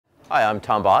Hi, I'm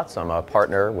Tom Botts. I'm a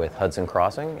partner with Hudson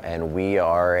Crossing, and we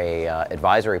are a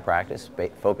advisory practice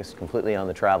focused completely on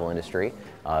the travel industry,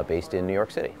 based in New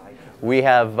York City. We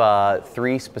have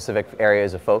three specific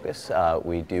areas of focus.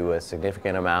 We do a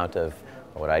significant amount of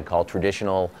what I'd call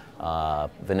traditional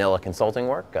vanilla consulting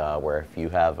work, where if you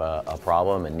have a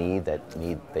problem, a need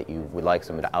that you would like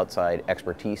some outside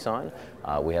expertise on,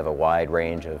 we have a wide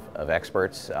range of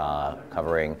experts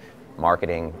covering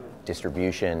marketing,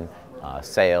 distribution,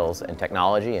 sales and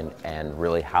technology, and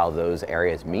really how those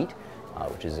areas meet,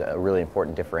 which is a really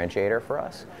important differentiator for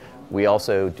us. We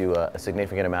also do a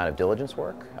significant amount of diligence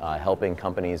work, helping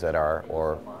companies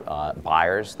or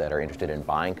buyers that are interested in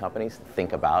buying companies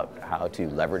think about how to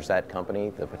leverage that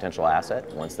company, the potential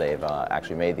asset, once they've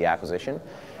actually made the acquisition.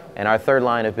 And our third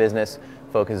line of business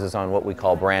focuses on what we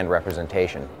call brand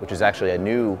representation, which is actually a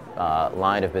new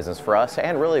line of business for us,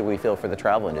 and really we feel for the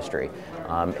travel industry.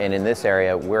 And in this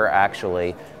area, we're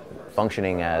actually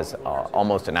functioning as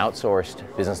almost an outsourced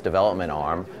business development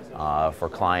arm for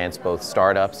clients, both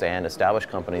startups and established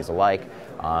companies alike,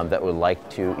 that would like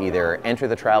to either enter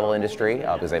the travel industry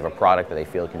because they have a product that they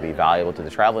feel can be valuable to the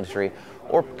travel industry,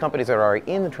 or companies that are already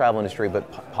in the travel industry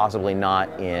but possibly not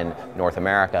in North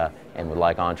America and would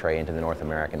like entree into the North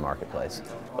American marketplace.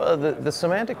 Well, the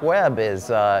semantic web is,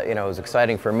 it was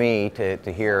exciting for me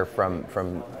to hear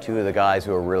from two of the guys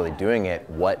who are really doing it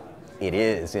what it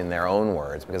is in their own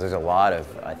words, because there's a lot of,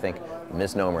 I think,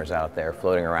 misnomers out there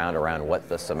floating around what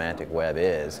the semantic web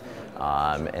is,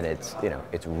 and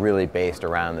it's really based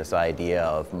around this idea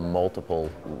of multiple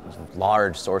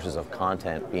large sources of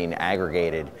content being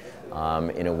aggregated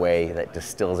in a way that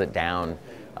distills it down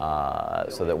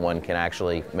so that one can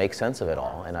actually make sense of it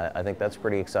all, and I think that's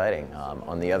pretty exciting.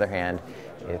 On the other hand,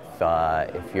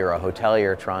 if you're a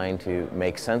hotelier trying to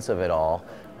make sense of it all,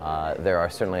 there are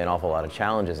certainly an awful lot of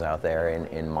challenges out there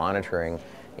in monitoring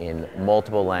in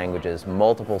multiple languages,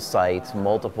 multiple sites,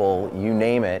 multiple, you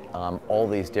name it, all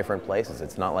these different places.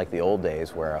 It's not like the old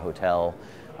days where a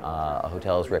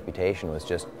hotel's reputation was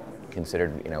just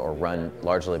considered, or run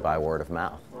largely by word of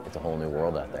mouth. It's a whole new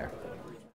world out there.